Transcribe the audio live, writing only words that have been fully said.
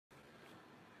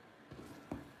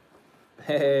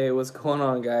Hey, what's going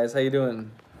on, guys? How you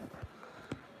doing?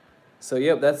 So,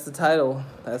 yep, that's the title.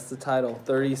 That's the title.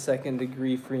 32nd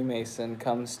Degree Freemason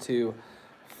comes to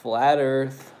Flat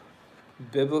Earth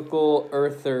Biblical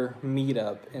Earther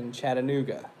Meetup in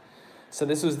Chattanooga. So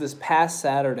this was this past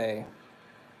Saturday.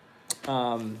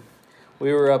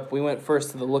 We went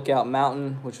first to the Lookout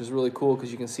Mountain, which was really cool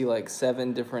because you can see like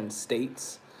 7 different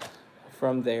states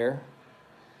from there.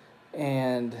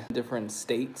 And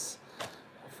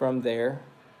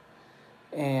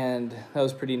that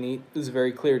was pretty neat. It was a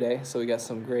very clear day, so we got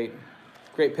some great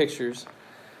pictures.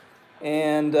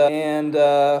 And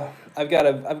I've got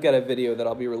a video that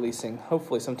I'll be releasing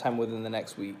hopefully sometime within the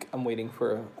next week. I'm waiting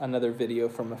for another video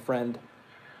from a friend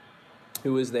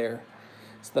who was there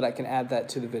so that I can add that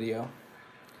to the video.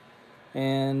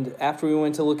 And after we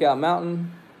went to Lookout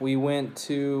Mountain, we went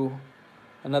to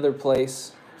another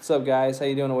place. What's up, guys? How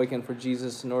you doing? Awaken for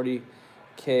Jesus, Nordy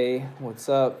K. What's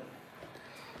up?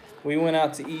 We went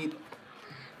out to eat.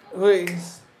 Wait,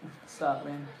 stop,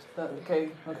 man. Okay,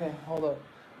 hold up.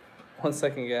 1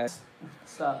 second, guys.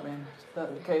 Stop, man.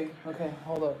 Okay,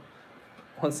 hold up.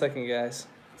 1 second, guys.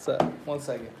 What's up? 1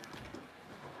 second.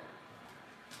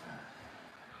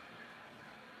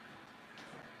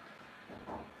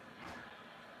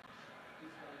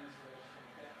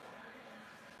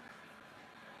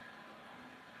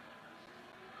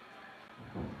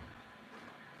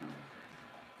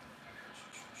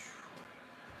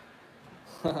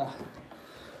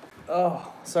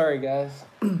 Oh, sorry, guys.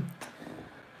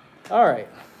 All right,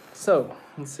 so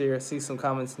let's see here. I see some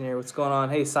comments in here. What's going on?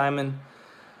 Hey, Simon,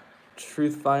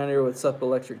 Truth Finder. What's up,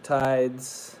 Electric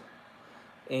Tides?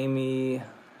 Amy,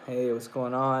 hey, what's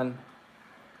going on?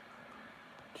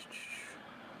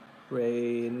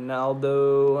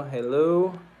 Reynaldo,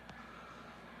 hello.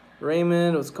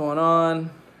 Raymond, what's going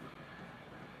on?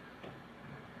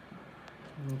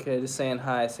 Okay, just saying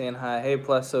hi. Hey,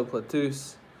 Plaso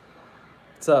Platus.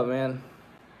 What's up, man?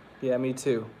 Yeah, me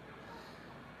too.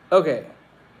 Okay,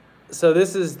 so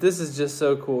this is just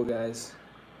so cool, guys.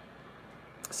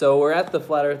 So we're at the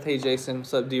Flat Earth. Hey, Jason.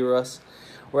 What's up, D-Russ?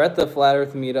 We're at the Flat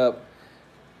Earth Meetup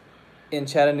in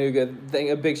Chattanooga.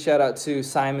 A big shout out to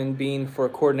Simon Bean for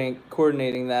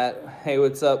coordinating that. Hey,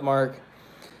 what's up, Mark?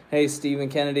 Hey, Stephen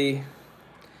Kennedy.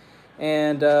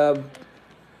 And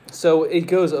so it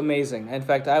goes amazing. In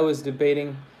fact, I was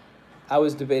debating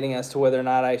as to whether or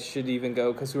not I should even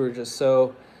go because we were just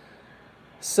so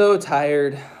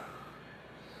tired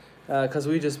because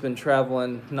we just been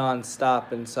traveling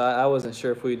nonstop, and so I wasn't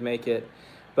sure if we'd make it.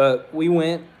 But we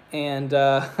went, and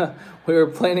we were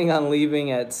planning on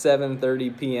leaving at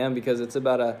 7:30 p.m. because it's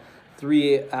about a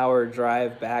 3-hour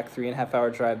drive back,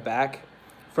 3.5-hour drive back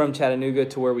from Chattanooga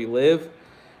to where we live.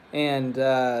 And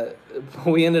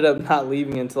we ended up not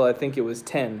leaving until I think it was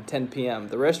 10 p.m.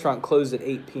 The restaurant closed at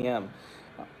 8 p.m.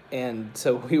 And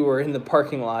so we were in the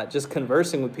parking lot just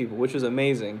conversing with people, which was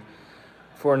amazing,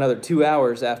 for another 2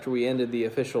 hours after we ended the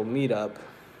official meetup.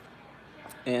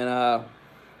 And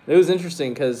it was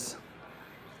interesting because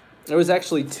there was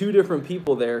actually 2 different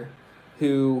people there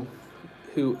who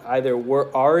either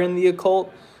are in the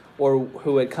occult or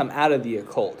who had come out of the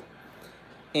occult.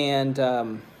 And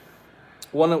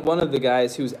one of the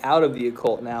guys who's out of the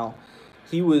occult now,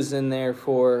 he was in there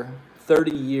for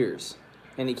 30 years,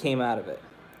 and he came out of it.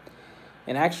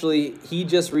 And actually, he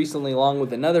just recently, along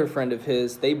with another friend of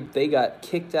his, they got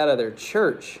kicked out of their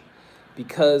church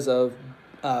because of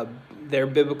their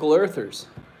biblical earthers.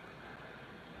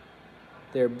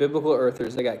 They're biblical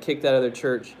earthers. They got kicked out of their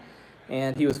church,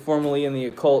 and he was formerly in the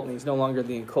occult, and he's no longer in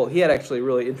the occult. He had actually a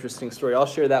really interesting story. I'll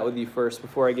share that with you first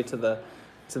before I get to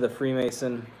the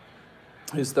Freemason,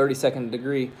 who's 32nd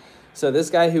degree. So this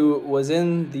guy who was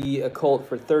in the occult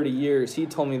for 30 years, he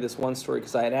told me this one story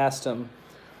because I had asked him,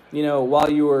 you know, while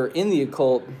you were in the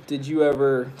occult, did you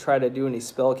ever try to do any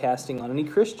spell casting on any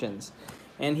Christians?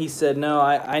 And he said, no,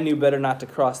 I knew better not to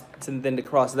cross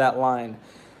that line.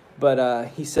 But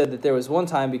he said that there was one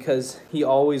time, because he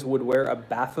always would wear a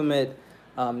Baphomet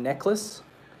necklace,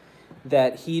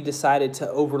 that he decided to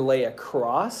overlay a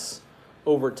cross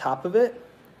over top of it.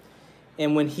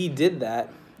 And when he did that,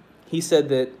 he said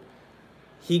that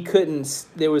he couldn't,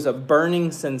 there was a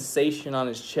burning sensation on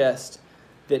his chest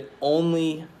that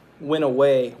only went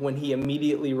away when he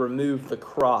immediately removed the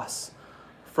cross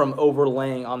from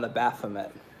overlaying on the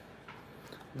Baphomet.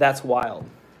 That's wild.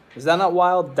 Is that not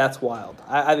wild? That's wild.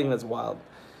 I think that's wild.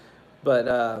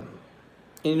 But,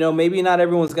 you know, maybe not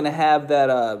everyone's going to have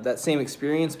that same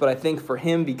experience, but I think for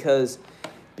him, because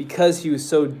he was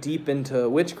so deep into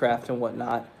witchcraft and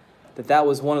whatnot, that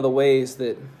was one of the ways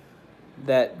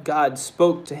that God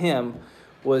spoke to him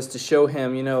was to show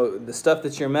him, the stuff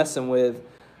that you're messing with,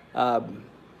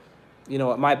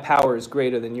 my power is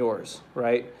greater than yours,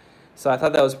 right? So I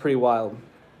thought that was pretty wild.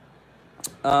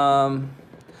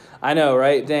 I know,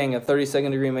 right? Dang, a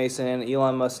 32nd degree Mason and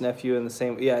Elon Musk's nephew in the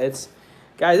same. Yeah,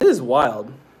 guys, it is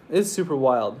wild. It's super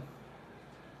wild.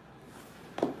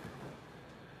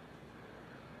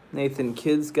 Nathan,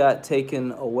 kids got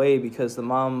taken away because the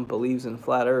mom believes in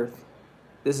flat Earth.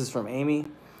 This is from Amy.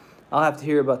 I'll have to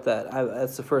hear about that.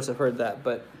 That's the first I've heard that.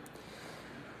 But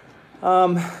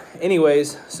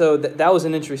anyways, so that was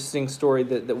an interesting story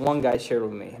that one guy shared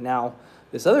with me. Now,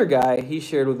 this other guy, he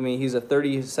shared with me, he's a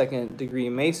 32nd degree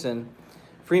Mason,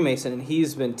 Freemason, and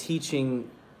he's been teaching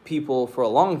people for a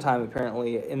long time,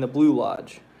 apparently, in the Blue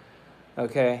Lodge.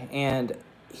 Okay? And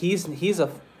he's a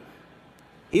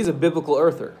biblical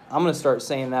earther. I'm going to start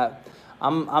saying that.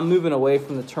 I'm moving away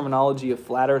from the terminology of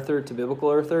flat earther to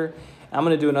biblical earther. I'm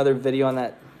going to do another video on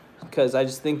that because I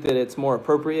just think that it's more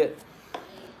appropriate.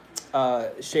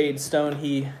 Shade Stone,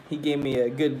 he gave me a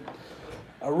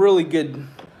really good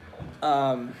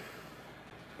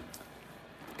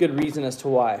good reason as to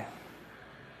why.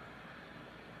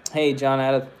 Hey, John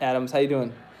Adams, how you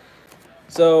doing?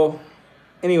 So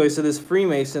anyway, so this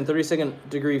Freemason, 32nd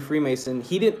degree Freemason,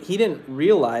 he didn't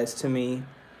realize to me,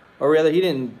 or rather he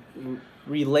didn't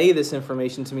relay this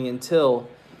information to me until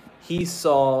he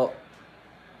saw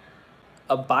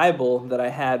a Bible that I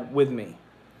had with me.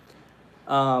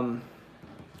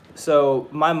 So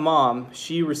my mom,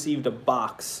 she received a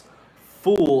box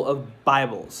full of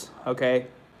Bibles, okay?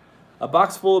 A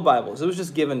box full of Bibles. It was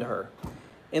just given to her.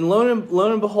 And lo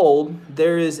and behold,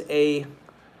 there is a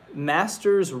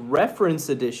Master's Reference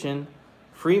Edition,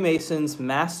 Freemason's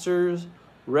Master's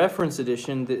Reference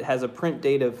Edition that has a print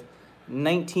date of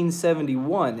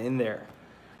 1971 in there.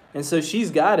 And so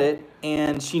she's got it,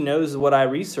 and she knows what I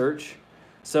research.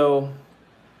 So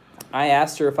I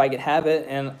asked her if I could have it,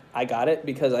 and I got it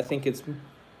because I think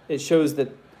it shows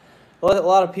that a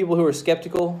lot of people who are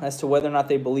skeptical as to whether or not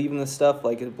they believe in this stuff,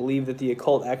 like believe that the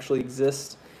occult actually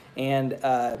exists, and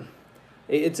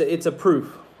it's a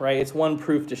proof, right? It's one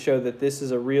proof to show that this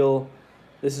is a real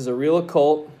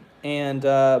occult, and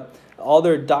all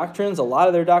their doctrines, a lot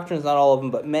of their doctrines, not all of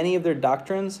them, but many of their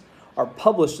doctrines are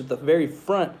published at the very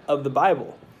front of the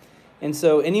Bible. And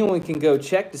so anyone can go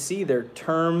check to see their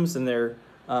terms and their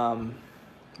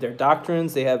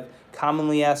doctrines. They have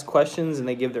commonly asked questions, and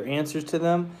they give their answers to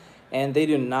them, and they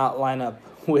do not line up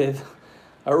with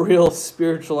a real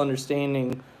spiritual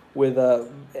understanding. With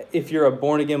if you're a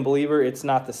born-again believer, it's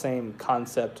not the same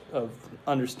concept of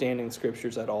understanding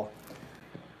scriptures at all.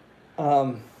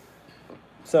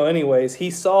 So anyways, he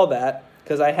saw that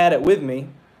because I had it with me.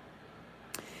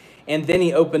 And then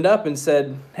he opened up and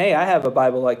said, hey, I have a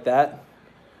Bible like that.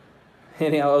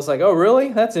 And I was like, oh,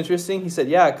 really? That's interesting. He said,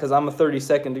 yeah, because I'm a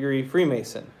 32nd degree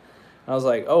Freemason. And I was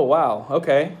like, oh, wow,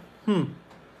 okay. And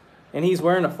he's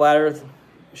wearing a Flat Earth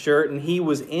shirt, and he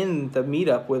was in the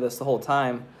meetup with us the whole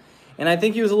time. And I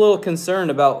think he was a little concerned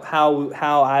about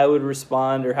how I would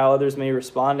respond or how others may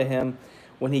respond to him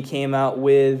when he came out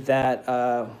with that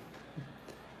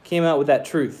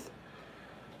truth.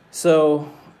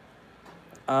 So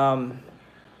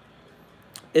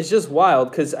it's just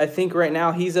wild because I think right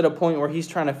now he's at a point where he's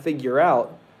trying to figure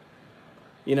out,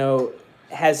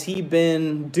 has he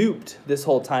been duped this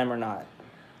whole time or not?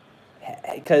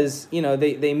 Because,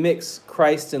 they mix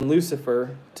Christ and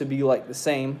Lucifer to be like the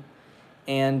same.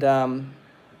 And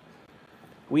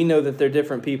we know that they're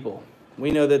different people.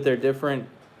 We know that they're different.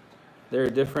 They're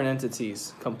different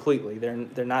entities completely.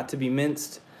 They're not to be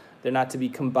minced. They're not to be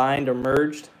combined or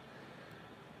merged.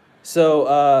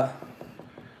 So,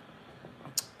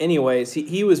 anyways,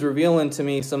 he was revealing to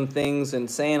me some things and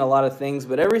saying a lot of things.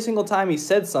 But every single time he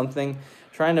said something,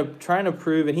 trying to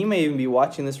prove, and he may even be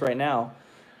watching this right now.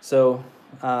 So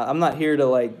I'm not here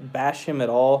to bash him at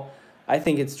all. I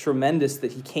think it's tremendous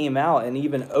that he came out and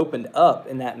even opened up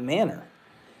in that manner.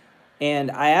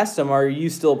 And I asked him, are you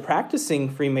still practicing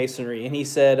Freemasonry? And he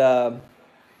said,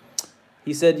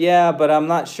 yeah, but I'm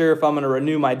not sure if I'm going to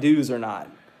renew my dues or not.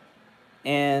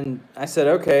 And I said,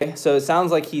 okay. So it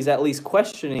sounds like he's at least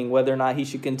questioning whether or not he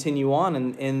should continue on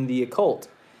in the occult.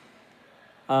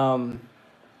 In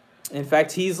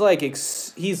fact, he's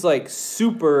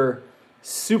super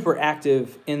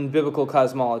active in biblical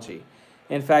cosmology.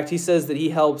 In fact, he says that he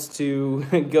helps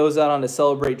goes out on to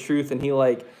celebrate truth, and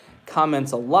he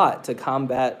comments a lot to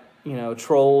combat,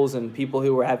 trolls and people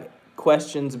who have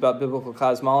questions about biblical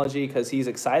cosmology because he's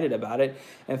excited about it.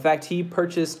 In fact, he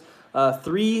purchased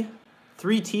three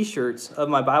T-shirts of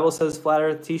my Bible Says Flat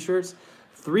Earth T-shirts,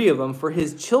 3 of them for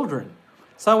his children.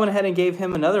 So I went ahead and gave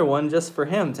him another one just for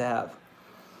him to have.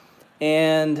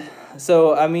 And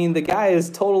so, I mean, the guy is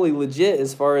totally legit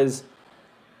as far as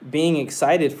being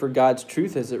excited for God's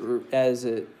truth as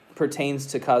it pertains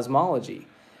to cosmology.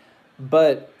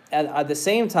 But at the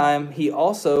same time, he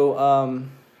also,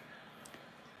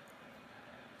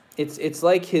 it's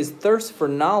like his thirst for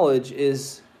knowledge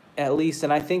is, at least,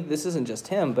 and I think this isn't just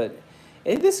him, but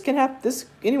this can happen.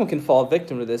 Anyone can fall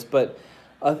victim to this. But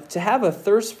to have a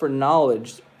thirst for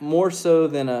knowledge more so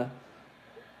than a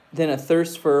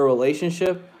thirst for a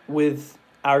relationship with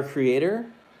our Creator,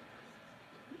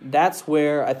 that's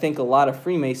where I think a lot of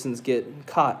Freemasons get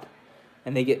caught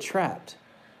and they get trapped,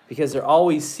 because they're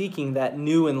always seeking that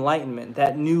new enlightenment,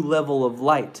 that new level of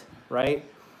light, right?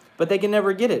 But they can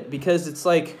never get it, because it's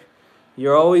like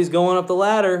you're always going up the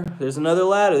ladder. There's another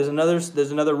ladder.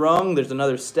 There's another rung. There's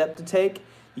another step to take.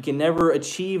 You can never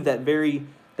achieve that very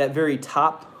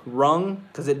top rung,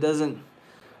 because it doesn't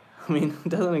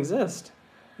exist.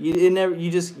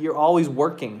 You're always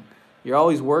working. You're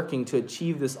always working to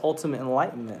achieve this ultimate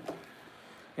enlightenment.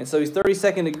 And so he's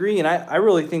 32nd degree, and I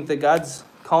really think that God's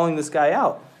calling this guy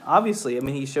out. Obviously, I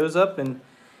mean, he shows up and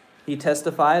he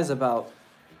testifies about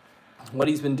what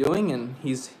he's been doing, and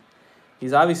he's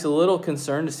obviously a little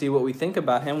concerned to see what we think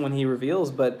about him when he reveals.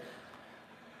 But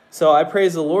so I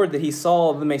praise the Lord that he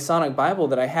saw the Masonic Bible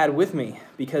that I had with me,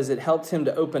 because it helped him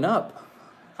to open up.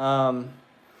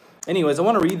 Anyways, I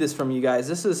want to read this from you guys.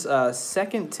 This is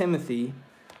 2 Timothy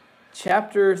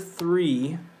chapter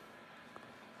 3.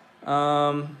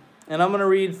 And I'm going to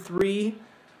read 3.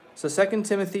 So 2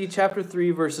 Timothy chapter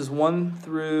 3, verses 1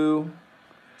 through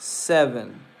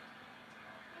 7.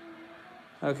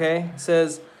 Okay? It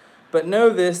says, "But know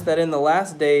this, that in the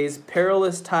last days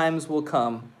perilous times will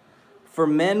come. For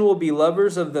men will be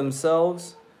lovers of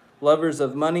themselves, lovers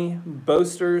of money,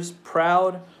 boasters,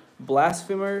 proud,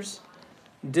 blasphemers,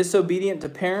 disobedient to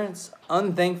parents,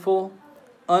 unthankful,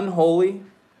 unholy,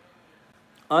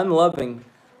 unloving,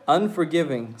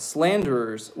 unforgiving,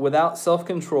 slanderers, without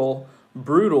self-control,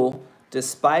 brutal,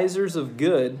 despisers of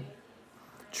good,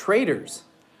 traitors,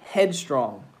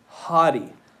 headstrong,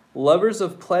 haughty, lovers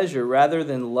of pleasure rather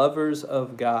than lovers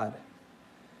of God,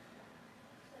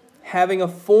 having a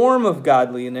form of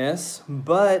godliness,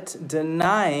 but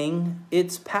denying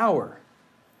its power.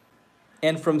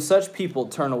 And from such people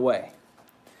turn away.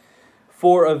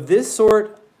 For of this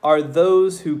sort are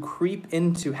those who creep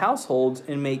into households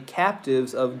and make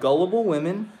captives of gullible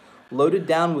women, loaded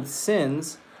down with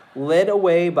sins, led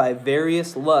away by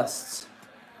various lusts,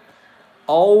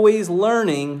 always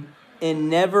learning and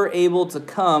never able to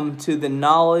come to the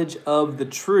knowledge of the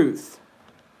truth."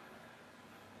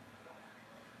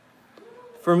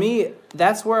 For me,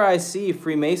 that's where I see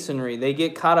Freemasonry. They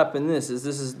get caught up in this.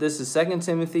 This is 2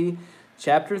 Timothy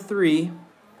chapter 3,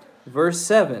 verse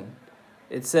 7.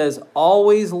 It says,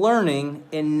 always learning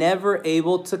and never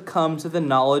able to come to the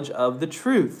knowledge of the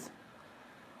truth.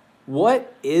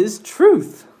 What is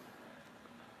truth?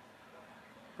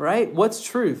 Right? What's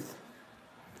truth?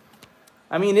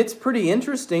 I mean, it's pretty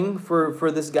interesting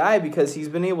for this guy, because he's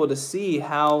been able to see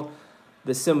how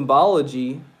the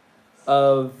symbology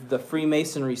of the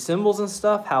Freemasonry symbols and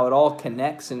stuff, how it all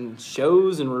connects and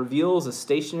shows and reveals a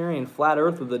stationary and flat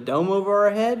earth with a dome over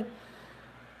our head.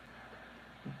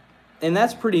 And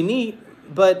that's pretty neat,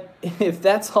 but if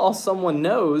that's all someone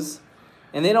knows,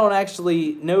 and they don't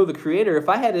actually know the Creator, if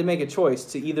I had to make a choice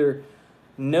to either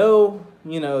know,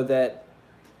 that,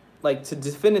 like, to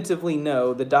definitively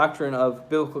know the doctrine of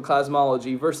biblical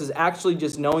cosmology versus actually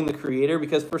just knowing the Creator,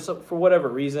 because for whatever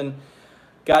reason,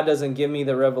 God doesn't give me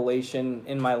the revelation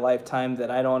in my lifetime that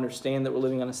I don't understand that we're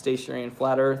living on a stationary and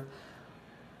flat earth,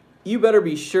 you better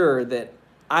be sure that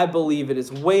I believe it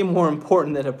is way more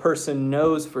important that a person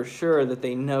knows for sure that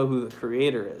they know who the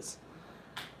Creator is.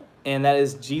 And that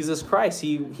is Jesus Christ.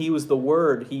 He was the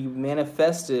Word. He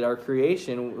manifested our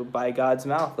creation by God's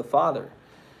mouth, the Father.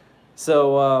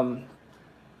 So,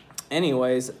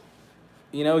 anyways,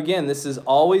 again, this is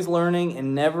always learning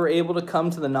and never able to come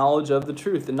to the knowledge of the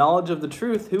truth. The knowledge of the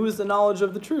truth. Who is the knowledge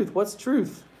of the truth? What's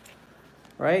truth?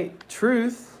 Right?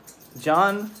 Truth,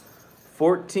 John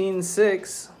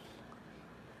 14:6.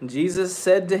 Jesus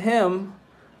said to him,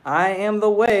 I am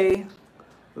the way,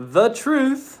 the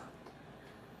truth.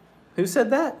 Who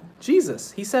said that?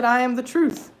 Jesus. He said, I am the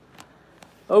truth.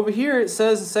 Over here it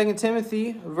says in 2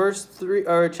 Timothy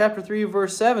chapter 3,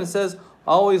 verse 7, it says,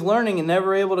 always learning and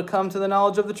never able to come to the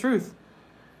knowledge of the truth.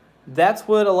 That's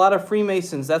what a lot of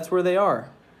Freemasons, that's where they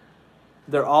are.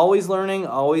 They're always learning,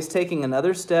 always taking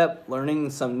another step,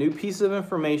 learning some new piece of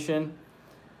information,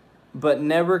 but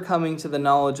never coming to the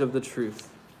knowledge of the truth.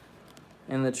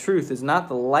 And the truth is not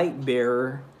the light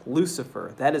bearer,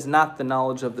 Lucifer. That is not the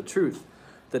knowledge of the truth.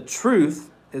 The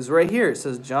truth is right here. It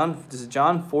says, this is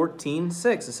John 14:6.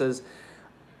 It says,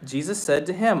 Jesus said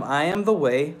to him, I am the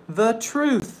way, the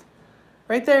truth.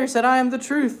 Right there, he said, I am the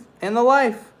truth and the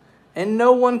life. And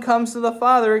no one comes to the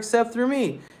Father except through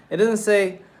me. It doesn't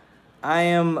say, I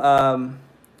am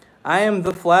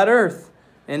the flat earth,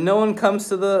 and no one comes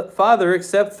to the Father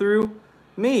except through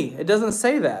me. It doesn't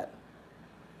say that.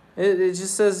 It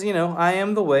just says, I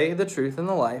am the way, the truth, and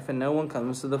the life, and no one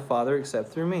comes to the Father except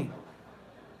through me.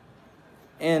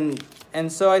 And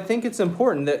so I think it's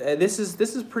important that this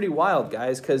is pretty wild,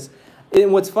 guys, because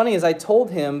what's funny is I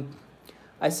told him,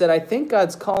 I said, I think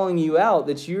God's calling you out,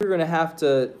 that you're going to have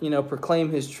to,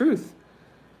 proclaim his truth.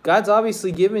 God's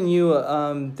obviously given you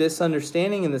this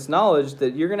understanding and this knowledge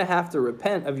that you're going to have to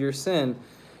repent of your sin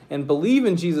and believe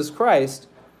in Jesus Christ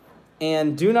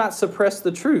and do not suppress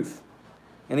the truth.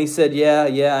 And he said,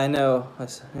 yeah, I know.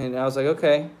 And I was like,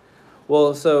 okay.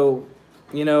 Well, so,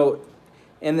 and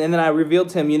then I revealed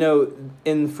to him,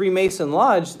 in Freemason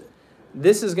Lodge,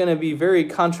 this is going to be very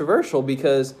controversial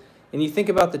because, and you think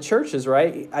about the churches,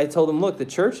 right? I told him, look, the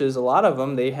churches, a lot of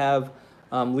them, they have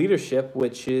leadership,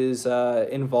 which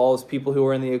involves people who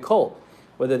are in the occult,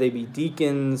 whether they be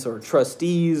deacons or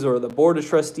trustees or the board of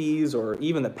trustees or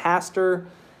even the pastor.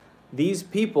 These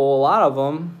people, a lot of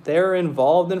them, they're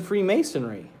involved in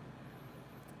Freemasonry.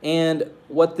 And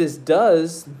what this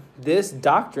does, this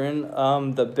doctrine,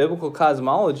 the biblical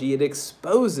cosmology, it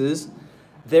exposes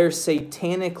their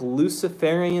satanic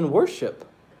Luciferian worship.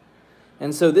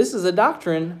 And so this is a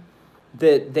doctrine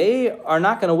that they are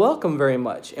not going to welcome very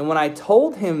much. And when I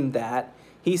told him that,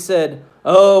 he said,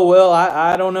 oh, well,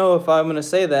 I don't know if I'm going to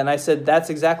say that. And I said,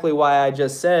 that's exactly why I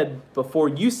just said, before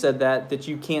you said that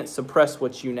you can't suppress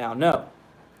what you now know.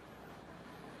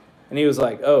 And he was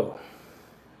like, oh.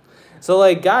 So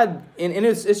like God, and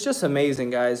it's just amazing,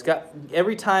 guys. God,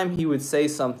 every time he would say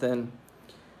something,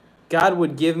 God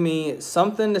would give me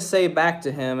something to say back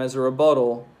to him as a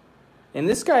rebuttal. And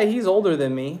this guy, he's older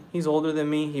than me. He's older than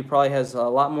me. He probably has a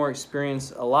lot more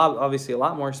experience, obviously a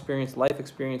lot more experience, life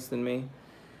experience than me.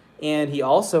 And he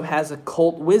also has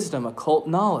occult wisdom, occult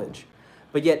knowledge.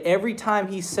 But yet every time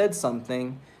he said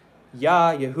something,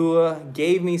 Yahuwah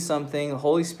gave me something, the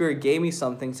Holy Spirit gave me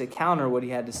something to counter what he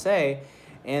had to say.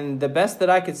 And the best that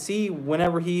I could see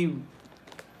whenever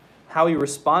how he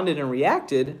responded and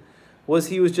reacted was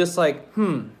he was just like,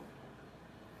 He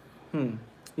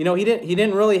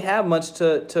didn't really have much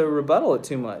to rebuttal it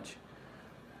too much.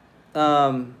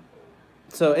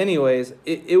 So anyways,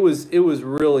 it was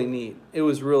really neat. It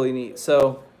was really neat.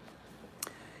 So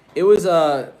it was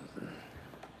I'm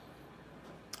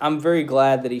very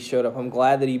glad that he showed up. I'm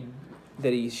glad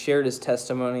that he shared his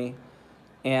testimony,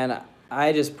 and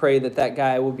I just pray that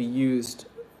guy will be used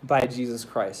by Jesus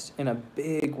Christ in a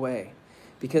big way,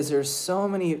 because there's so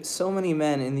many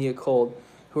men in the occult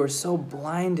who are so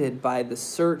blinded by the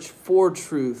search for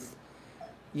truth,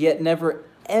 yet never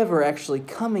ever actually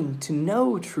coming to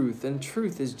know truth, and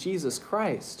truth is Jesus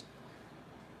Christ.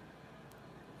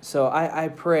 So I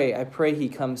pray he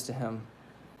comes to him.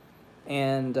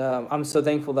 And I'm so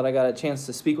thankful that I got a chance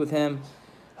to speak with him.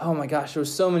 Oh my gosh, there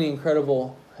was so many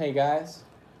incredible, hey guys,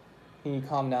 can you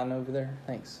calm down over there?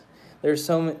 Thanks. There's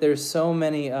so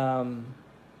many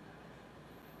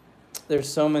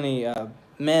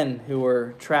men who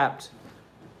are trapped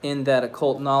in that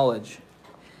occult knowledge,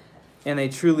 and they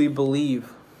truly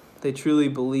believe that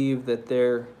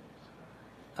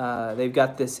they've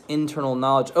got this internal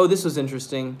knowledge. Oh, this was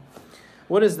interesting.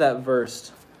 What is that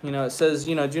verse? It says,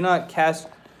 do not cast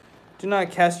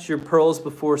your pearls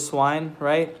before swine,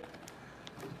 right?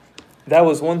 That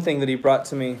was one thing that he brought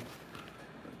to me.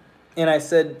 And I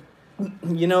said,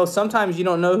 sometimes you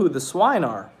don't know who the swine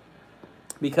are,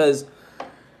 because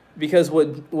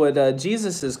what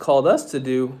Jesus has called us to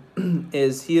do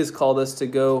is he has called us to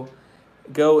go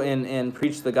and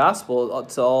preach the gospel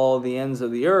to all the ends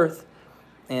of the earth,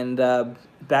 and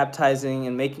baptizing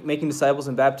and making disciples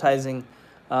and baptizing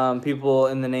people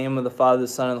in the name of the Father, the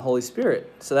Son, and the Holy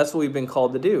Spirit. So that's what we've been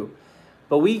called to do.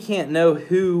 But we can't know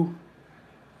who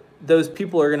those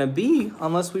people are going to be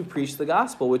unless we preach the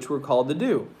gospel, which we're called to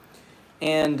do.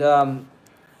 And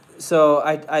so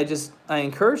I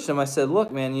encouraged him. I said,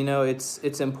 look, man,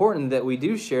 it's important that we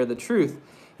do share the truth.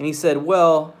 And he said,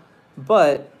 well,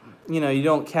 but you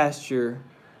don't cast your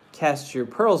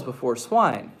pearls before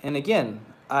swine. And again,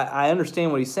 I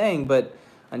understand what he's saying, but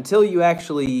until you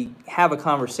actually have a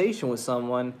conversation with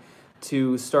someone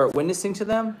to start witnessing to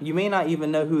them, you may not even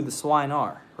know who the swine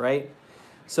are, right?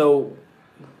 So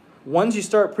once you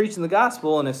start preaching the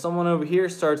gospel, and if someone over here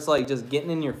starts like just getting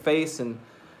in your face and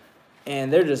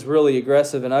they're just really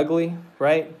aggressive and ugly,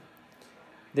 right?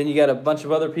 Then you got a bunch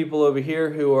of other people over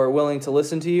here who are willing to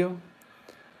listen to you.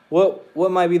 What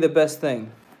might be the best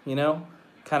thing? You know,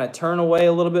 kind of turn away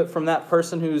a little bit from that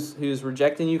person who's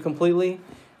rejecting you completely,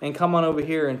 and come on over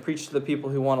here and preach to the people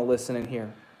who want to listen and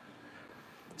hear.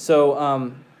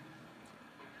 So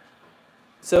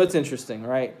so it's interesting,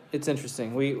 right? It's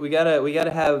interesting. We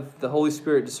gotta have the Holy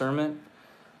Spirit discernment,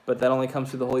 but that only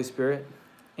comes through the Holy Spirit,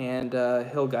 and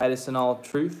He'll guide us in all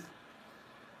truth.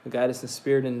 He'll guide us in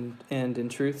spirit and in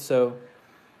truth. So,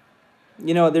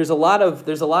 you know, there's a lot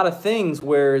of things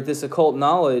where this occult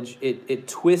knowledge it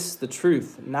twists the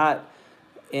truth, and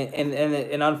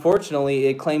unfortunately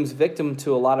it claims victim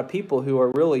to a lot of people who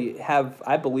are really have,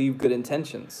 I believe, good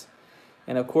intentions.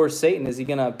 And of course, Satan, is he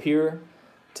going to appear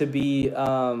to be,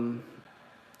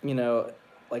 you know,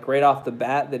 like right off the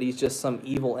bat that he's just some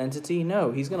evil entity?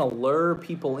 No, he's going to lure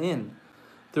people in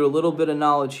through a little bit of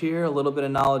knowledge here, a little bit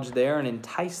of knowledge there, and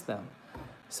entice them.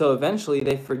 So eventually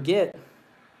they forget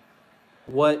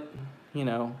what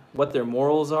their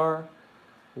morals are,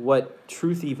 what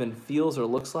truth even feels or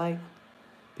looks like,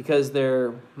 because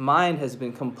their mind has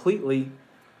been completely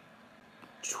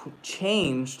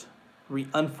changed,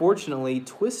 unfortunately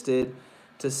twisted,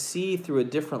 to see through a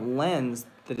different lens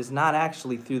that is not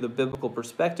actually through the biblical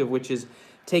perspective, which is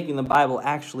taking the Bible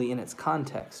actually in its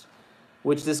context,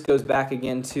 which this goes back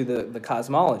again to the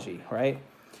cosmology, right?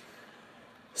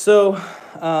 So,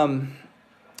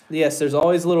 yes, there's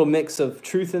always a little mix of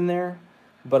truth in there,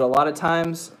 but a lot of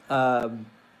times,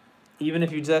 even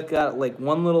if you just got like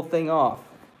one little thing off,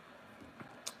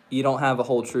 you don't have a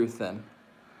whole truth then.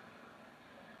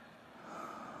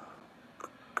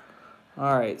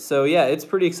 All right, so yeah, it's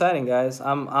pretty exciting, guys.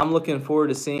 I'm looking forward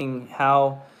to seeing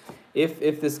how,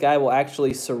 if this guy will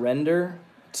actually surrender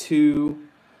to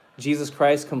Jesus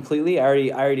Christ completely. I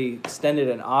already extended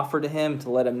an offer to him to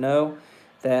let him know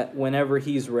that whenever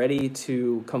he's ready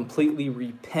to completely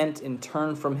repent and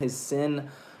turn from his sin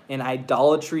and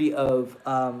idolatry of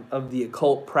the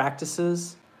occult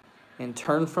practices, and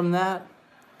turn from that,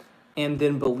 and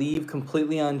then believe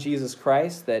completely on Jesus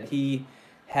Christ, that he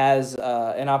has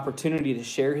an opportunity to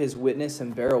share his witness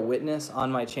and bear a witness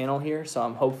on my channel here. So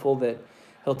I'm hopeful that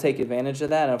he'll take advantage of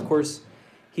that. And of course,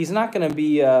 he's not going to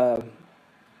be,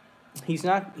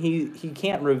 he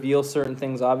can't reveal certain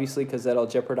things, obviously, because that'll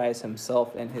jeopardize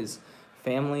himself and his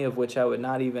family, of which I would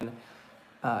not even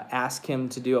ask him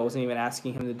to do. I wasn't even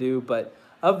asking him to do. But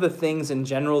of the things in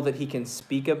general that he can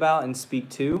speak about and speak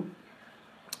to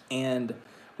and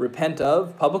repent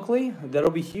of publicly,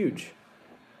 that'll be huge.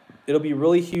 It'll be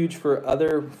really huge for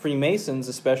other Freemasons,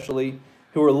 especially,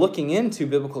 who are looking into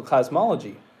biblical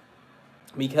cosmology,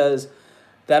 because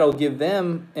that'll give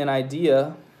them an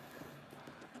idea.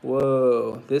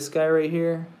 Whoa, this guy right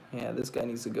here? Yeah, this guy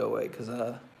needs to go away, because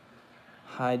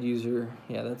hide user,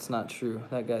 yeah, that's not true.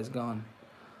 That guy's gone.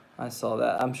 I saw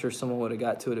that. I'm sure someone would have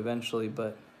got to it eventually,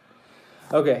 but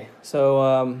okay,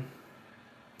 so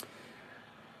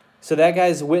that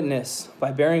guy's witness,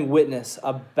 by bearing witness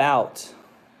about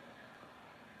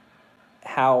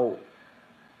how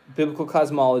biblical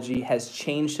cosmology has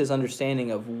changed his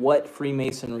understanding of what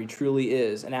Freemasonry truly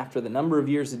is, and after the number of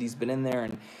years that he's been in there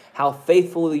and how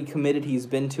faithfully committed he's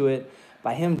been to it,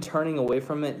 by him turning away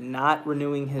from it, not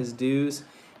renewing his dues,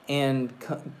 and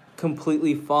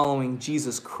completely following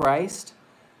Jesus Christ,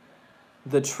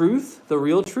 the truth, the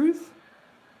real truth,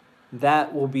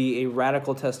 that will be a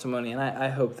radical testimony, and I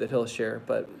hope that he'll share,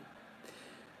 but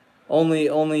only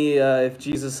if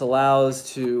Jesus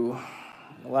allows to.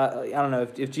 I don't know,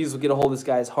 if Jesus will get a hold of this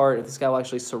guy's heart, if this guy will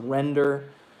actually surrender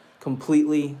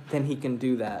completely, then he can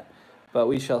do that. But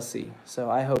we shall see. So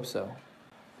I hope so.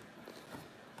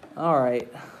 All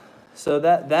right. So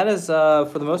that is, for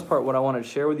the most part, what I wanted to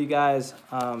share with you guys.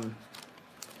 So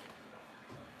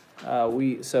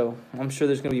I'm sure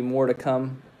there's going to be more to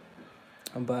come.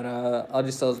 But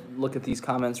I'll look at these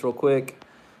comments real quick,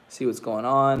 see what's going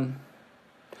on.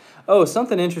 Oh,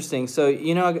 something interesting. So,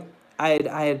 you know,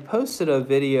 I had posted a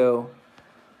video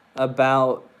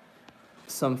about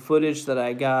some footage that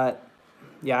I got.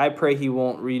 Yeah, I pray he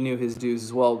won't renew his dues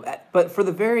as well. But for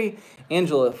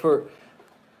Angela, for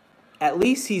at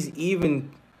least he's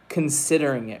even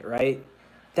considering it, right?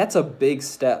 That's a big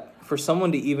step for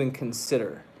someone to even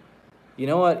consider. You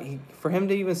know what? For him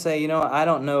to even say, you know what, I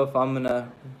don't know if I'm going to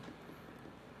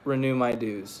renew my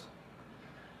dues.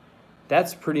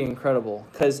 That's pretty incredible.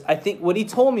 Because I think what he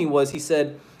told me was, he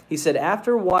said,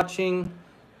 after watching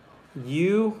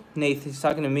you, Nathan, he's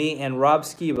talking to me, and Rob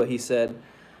Skiba, he said,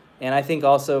 and I think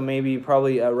also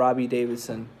probably Robbie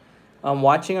Davidson,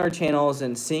 watching our channels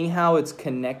and seeing how it's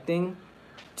connecting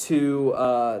to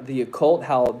the occult,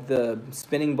 how the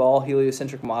spinning ball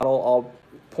heliocentric model all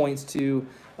points to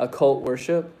occult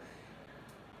worship.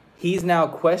 He's now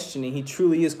questioning, he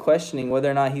truly is questioning whether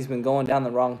or not he's been going down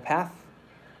the wrong path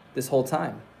this whole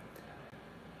time.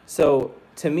 So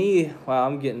to me, wow,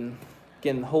 I'm getting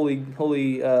Holy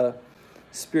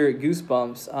Spirit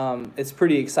goosebumps. It's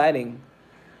pretty exciting.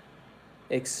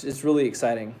 It's really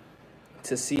exciting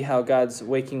to see how God's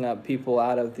waking up people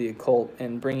out of the occult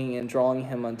and bringing and drawing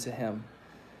him unto him.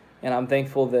 And I'm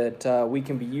thankful that we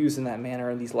can be used in that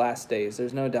manner in these last days.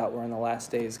 There's no doubt we're in the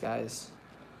last days, guys.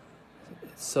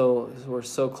 So we're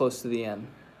so close to the end.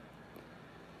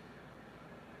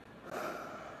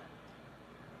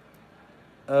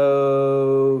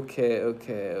 Okay.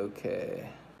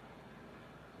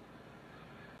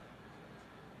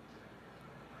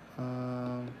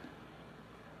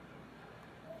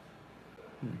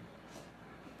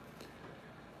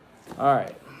 All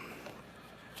right.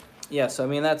 Yeah, so I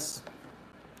mean, I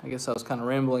guess I was kind of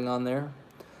rambling on there.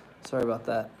 Sorry about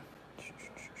that.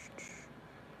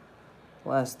 The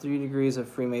last 3 degrees of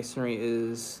Freemasonry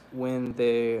is when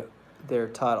they're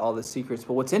taught all the secrets.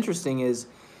 But what's interesting is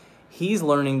he's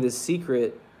learning this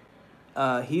secret.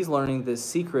 He's learning this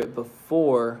secret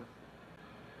before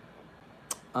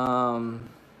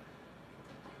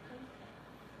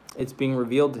it's being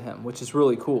revealed to him, which is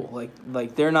really cool.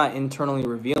 Like they're not internally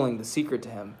revealing the secret to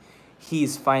him.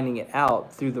 He's finding it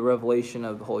out through the revelation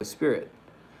of the Holy Spirit.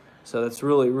 So that's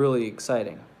really, really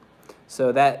exciting.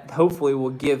 So that hopefully will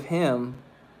give him,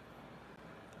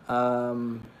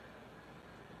 a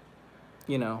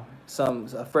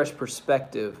fresh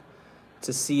perspective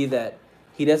to see that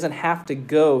he doesn't have to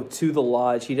go to the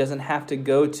lodge. He doesn't have to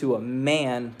go to a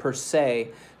man per se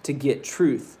to get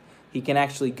truth. He can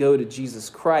actually go to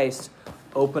Jesus Christ,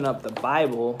 open up the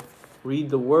Bible, read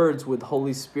the words with the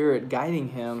Holy Spirit guiding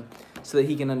him so that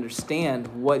he can understand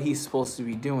what he's supposed to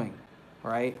be doing,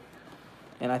 right?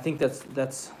 And I think that's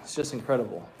it's just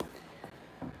incredible.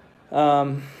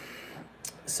 I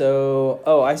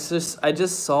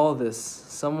just saw this.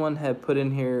 Someone had put in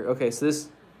here. Okay, so this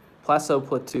Plaso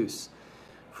Platus,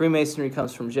 Freemasonry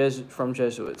comes from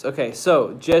Jesuits. Okay,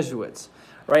 so Jesuits,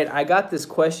 right? I got this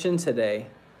question today.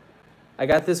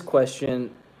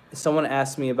 Someone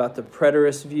asked me about the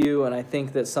preterist view, and I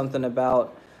think that something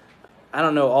about, I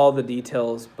don't know all the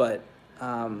details, but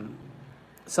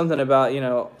something about,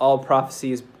 all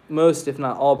prophecies, most if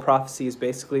not all prophecies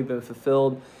basically been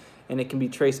fulfilled, and it can be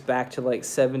traced back to like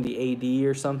 70 AD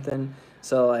or something.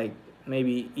 So like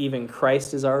maybe even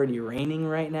Christ is already reigning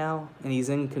right now, and he's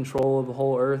in control of the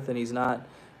whole earth, and he's not,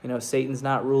 Satan's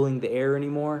not ruling the air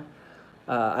anymore.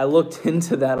 I looked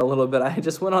into that a little bit. I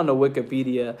just went on to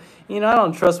Wikipedia. I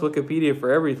don't trust Wikipedia for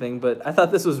everything, but I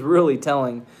thought this was really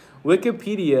telling.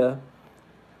 Wikipedia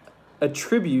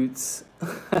attributes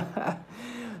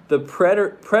the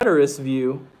preterist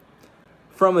view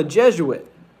from a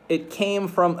Jesuit. It came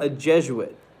from a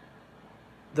Jesuit.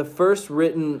 The first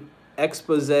written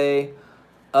expose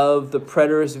of the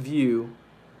preterist view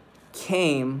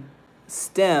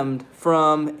stemmed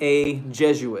from a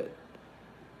Jesuit.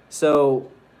 So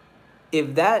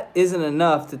if that isn't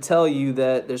enough to tell you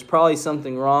that there's probably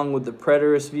something wrong with the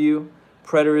preterist view,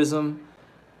 preterist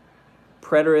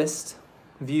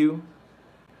view,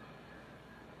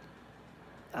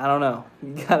 I don't know.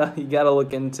 You gotta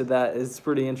look into that. It's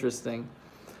pretty interesting.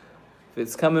 If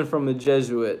it's coming from a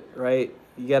Jesuit, right?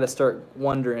 You gotta start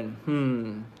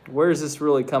wondering, where is this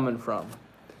really coming from?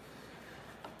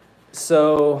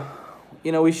 So,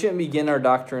 we shouldn't begin our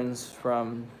doctrines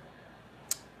from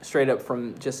straight up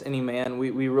from just any man.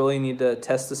 We really need to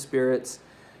test the spirits,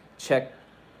 check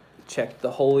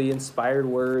the holy inspired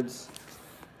words,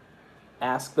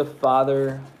 ask the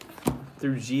Father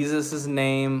through Jesus'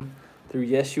 name, through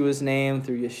Yeshua's name,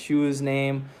 through Yeshua's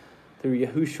name, through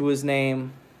Yahushua's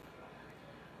name,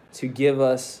 to give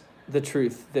us the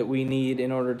truth that we need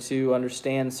in order to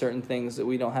understand certain things that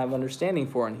we don't have understanding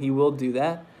for. And he will do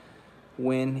that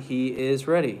when he is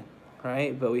ready,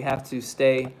 right? But we have to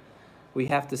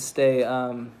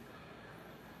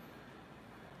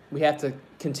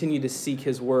continue to seek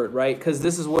his word, right? Because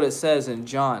this is what it says in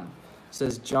John. It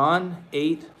says John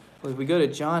 8, if we go to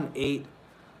John 8,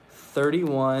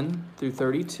 31 through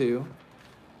 32,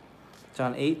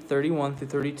 John 8, 31 through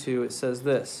 32, it says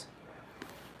this.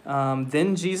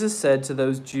 Then Jesus said to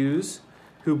those Jews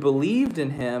who believed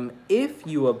in him, "If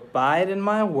you abide in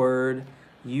my word,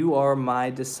 you are my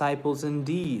disciples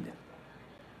indeed.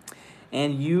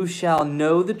 And you shall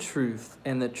know the truth,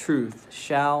 and the truth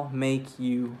shall make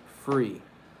you free."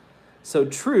 So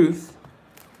truth,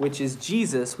 which is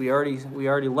Jesus, we already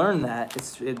learned that.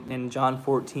 It's in John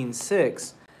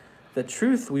 14:6. The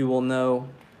truth we will know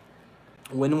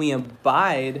when we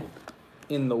abide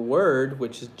in the Word,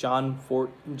 which is John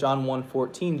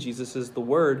 1:14, Jesus is the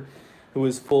Word who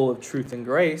is full of truth and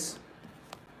grace,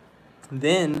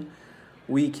 then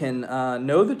we can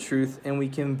know the truth and we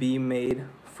can be made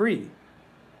free.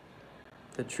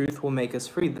 The truth will make us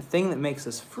free. The thing that makes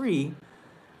us free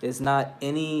is not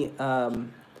any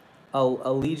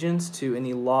allegiance to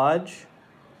any lodge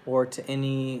or to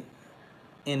any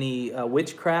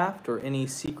witchcraft or any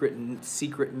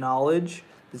secret knowledge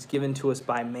that's given to us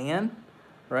by man,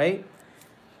 right?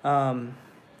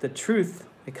 The truth,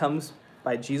 it comes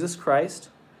by Jesus Christ,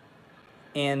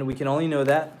 and we can only know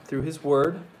that through His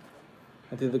Word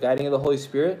and through the guiding of the Holy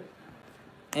Spirit,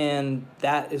 and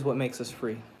that is what makes us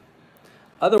free.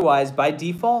 Otherwise, by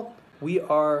default, we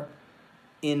are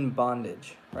in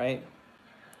bondage, right?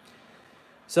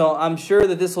 So I'm sure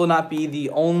that this will not be the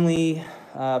only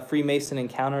Freemason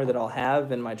encounter that I'll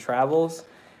have in my travels.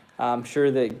 I'm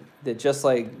sure that just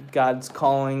like God's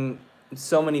calling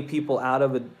so many people out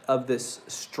of this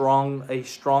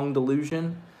strong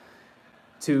delusion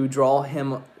to draw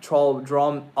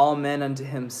all men unto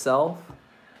Himself,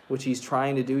 which He's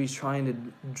trying to do. He's trying to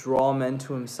draw men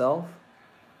to Himself.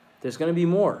 There's going to be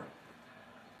more.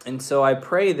 And so I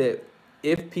pray that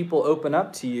if people open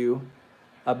up to you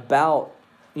about,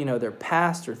 their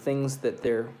past or things that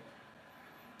they're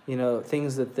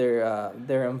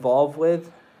involved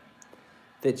with,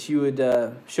 that you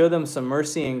would show them some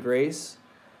mercy and grace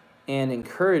and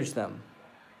encourage them.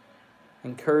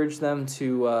 Encourage them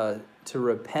to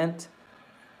repent,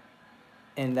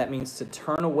 and that means to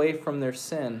turn away from their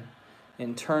sin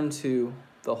and turn to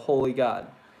the holy God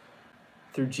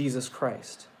through Jesus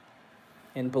Christ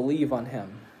and believe on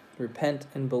Him. Repent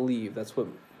and believe. That's what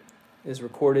is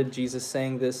recorded. Jesus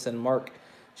saying this in Mark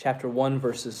chapter 1,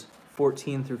 verses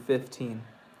 14 through 15.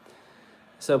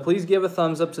 So please give a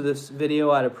thumbs up to this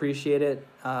video. I'd appreciate it.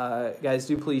 Guys,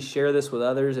 do please share this with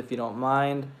others if you don't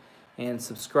mind, and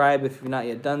subscribe if you've not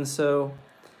yet done so.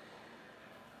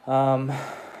 And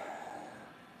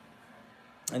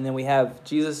then we have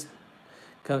Jesus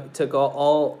took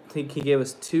He gave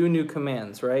us 2 new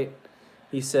commands, right?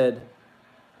 He said,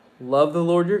 love the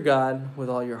Lord your God with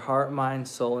all your heart, mind,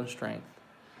 soul, and strength.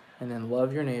 And then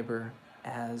love your neighbor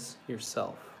as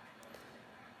yourself.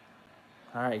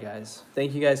 All right, guys.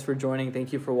 Thank you guys for joining.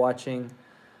 Thank you for watching.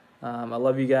 I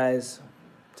love you guys.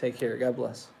 Take care. God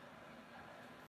bless.